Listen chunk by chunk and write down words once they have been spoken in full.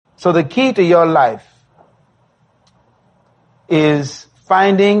So the key to your life is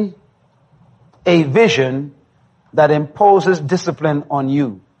finding a vision that imposes discipline on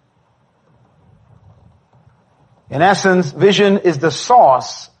you. In essence, vision is the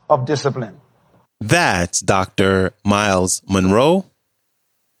source of discipline. That's Dr. Myles Munroe.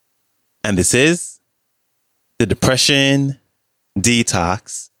 And this is the Depression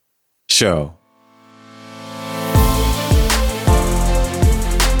Detox Show.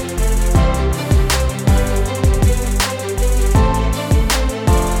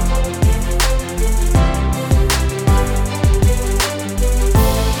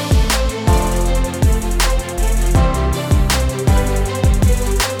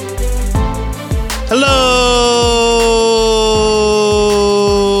 Hello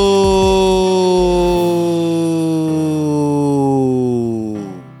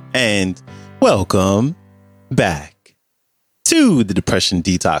and welcome back to the Depression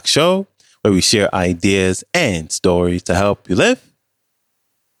Detox Show, where we share ideas and stories to help you live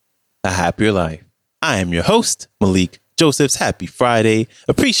a happier life. I am your host, Malik Josephs. Happy Friday.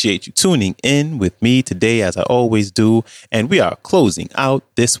 Appreciate you tuning in with me today, as I always do. And we are closing out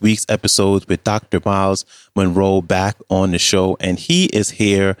this week's episodes with Dr. Myles Munroe back on the show. And he is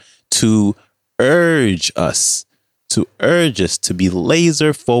here to urge us to be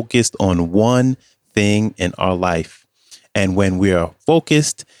laser focused on one thing in our life. And when we are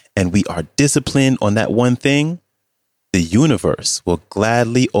focused and we are disciplined on that one thing, the universe will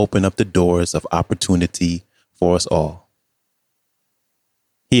gladly open up the doors of opportunity for us all.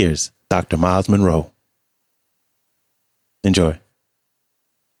 Here's Dr. Myles Munroe. Enjoy.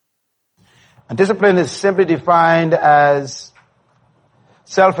 And discipline is simply defined as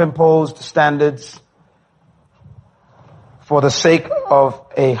self-imposed standards for the sake of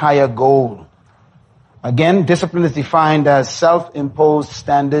a higher goal. Again, discipline is defined as self-imposed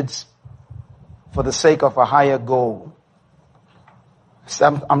standards for the sake of a higher goal.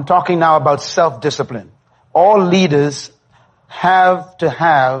 So I'm talking now about self-discipline. All leaders have to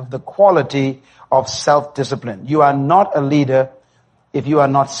have the quality of self-discipline. You are not a leader if you are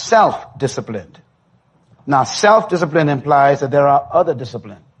not self-disciplined. Now, self-discipline implies that there are other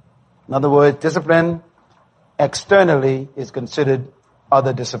discipline. In other words, discipline externally is considered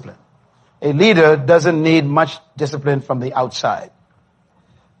other discipline. A leader doesn't need much discipline from the outside.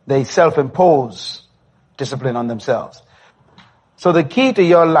 They self-impose discipline on themselves. So the key to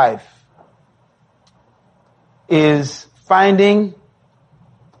your life is finding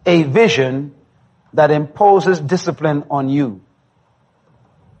a vision that imposes discipline on you.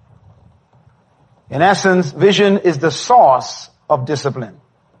 In essence, vision is the source of discipline.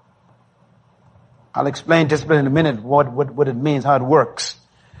 I'll explain discipline in a minute, what it means, how it works.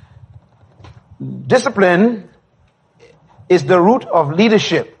 Discipline is the root of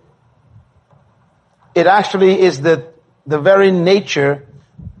leadership. It actually is the very nature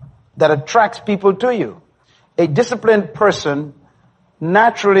that attracts people to you. A disciplined person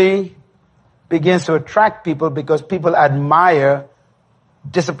naturally begins to attract people because people admire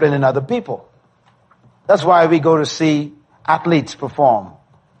discipline in other people. That's why we go to see athletes perform.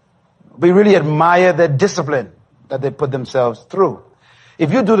 We really admire their discipline that they put themselves through.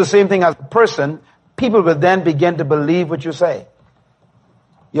 If you do the same thing as a person, people will then begin to believe what you say.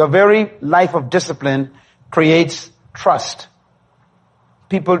 Your very life of discipline creates trust.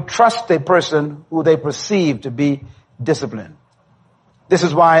 People trust a person who they perceive to be disciplined. This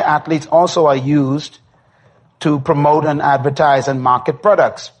is why athletes also are used to promote and advertise and market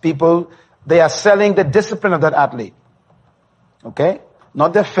products. People, they are selling the discipline of that athlete. Okay?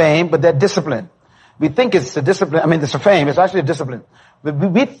 Not their fame, but their discipline. We think it's a discipline. It's a fame. It's actually a discipline.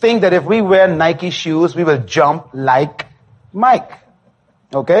 We think that if we wear Nike shoes, we will jump like Mike.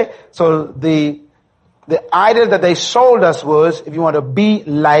 Okay? So the idea that they sold us was, if you want to be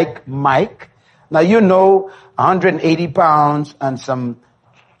like Mike, now 180 pounds and some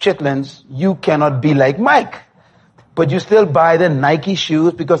chitlins, you cannot be like Mike. But you still buy the Nike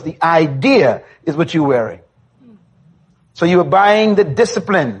shoes because the idea is what you're wearing. So you are buying the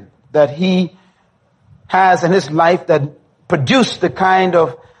discipline that he has in his life that produced the kind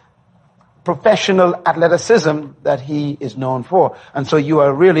of professional athleticism that he is known for. And so you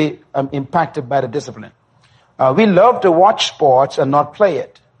are really impacted by the discipline. We love to watch sports and not play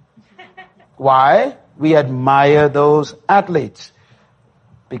it. Why? We admire those athletes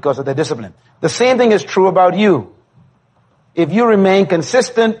because of their discipline. The same thing is true about you. If you remain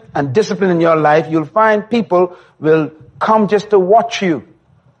consistent and disciplined in your life, you'll find people will come just to watch you.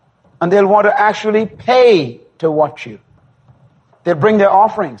 And they'll want to actually pay to watch you. They'll bring their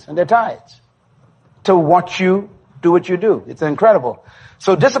offerings and their tithes to watch you do what you do. It's incredible.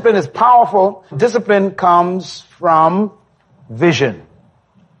 So discipline is powerful. Discipline comes from vision.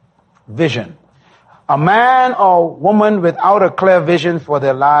 Vision. A man or woman without a clear vision for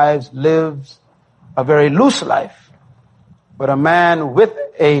their lives lives a very loose life. But a man with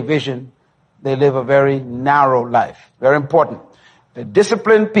a vision, they live a very narrow life. Very important. The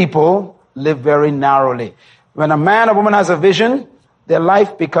disciplined people live very narrowly. When a man or woman has a vision, their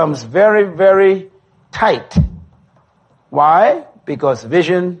life becomes very, very tight. Why? Because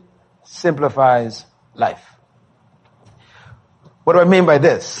vision simplifies life. What do I mean by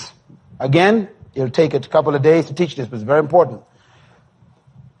this? Again, it'll take a couple of days to teach this, but it's very important.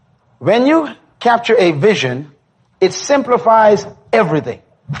 When you capture a vision, it simplifies everything.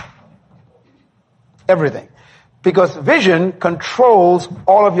 Everything. Because vision controls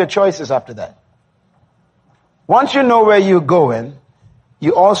all of your choices after that. Once you know where you're going,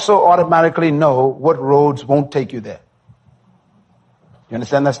 you also automatically know what roads won't take you there. You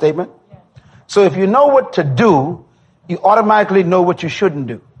understand that statement? Yeah. So if you know what to do, you automatically know what you shouldn't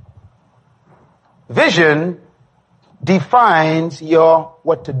do. Vision defines your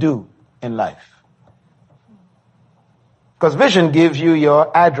what to do in life. Because vision gives you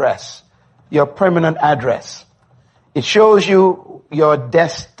your address, your permanent address. It shows you your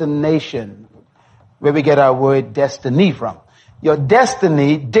destination, where we get our word destiny from. Your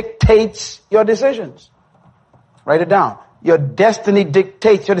destiny dictates your decisions. Write it down. Your destiny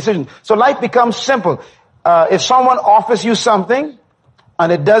dictates your decisions. So life becomes simple. If someone offers you something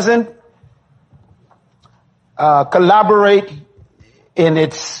and it doesn't collaborate in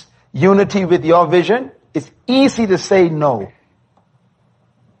its unity with your vision, it's easy to say no.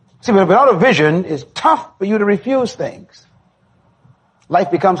 See, without a vision, it's tough for you to refuse things. Life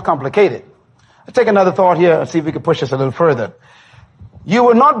becomes complicated. Let's take another thought here and see if we can push this a little further. You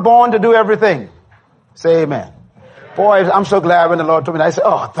were not born to do everything. Say amen. Boy, I'm so glad when the Lord told me that. I said,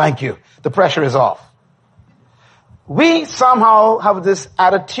 oh, thank you. The pressure is off. We somehow have this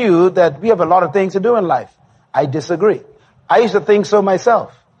attitude that we have a lot of things to do in life. I disagree. I used to think so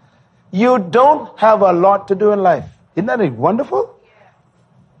myself. You don't have a lot to do in life. Isn't that wonderful?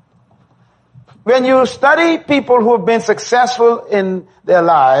 When you study people who have been successful in their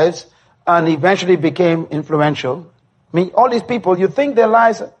lives and eventually became influential, I mean, all these people, you think their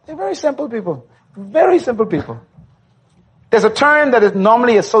lives, they're very simple people. Very simple people. There's a term that is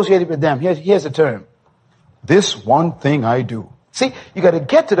normally associated with them. Here's a term. This one thing I do. See, you got to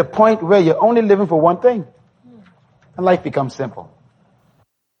get to the point where you're only living for one thing. And life becomes simple.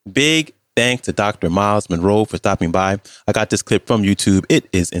 Big thanks to Dr. Myles Munroe for stopping by. I got this clip from YouTube. It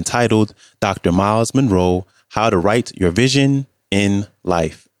is entitled Dr. Myles Munroe, How to Write Your Vision in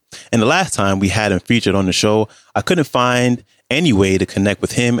Life. And the last time we had him featured on the show, I couldn't find any way to connect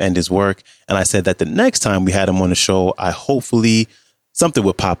with him and his work. And I said that the next time we had him on the show, hopefully something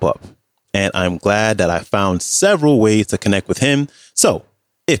would pop up. And I'm glad that I found several ways to connect with him. So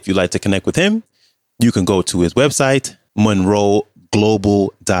if you'd like to connect with him, you can go to his website,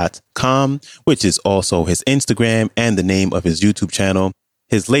 munroeglobal.com, which is also his Instagram and the name of his YouTube channel.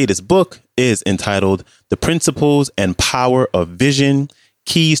 His latest book is entitled The Principles and Power of Vision,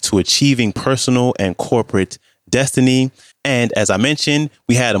 Keys to Achieving Personal and Corporate Destiny. And as I mentioned,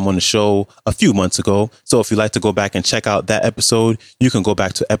 we had him on the show a few months ago. So if you'd like to go back and check out that episode, you can go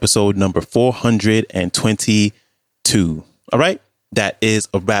back to episode number 422. All right. That is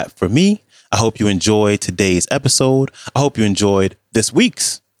a wrap for me. I hope you enjoyed today's episode. I hope you enjoyed this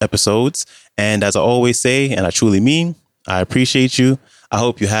week's episodes. And as I always say, and I truly mean, I appreciate you. I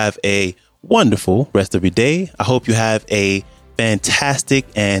hope you have a wonderful rest of your day. I hope you have a fantastic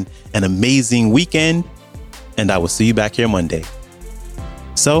and an amazing weekend. And I will see you back here Monday.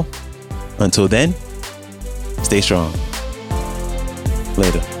 So until then, stay strong.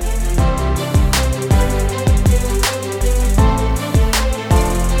 Later.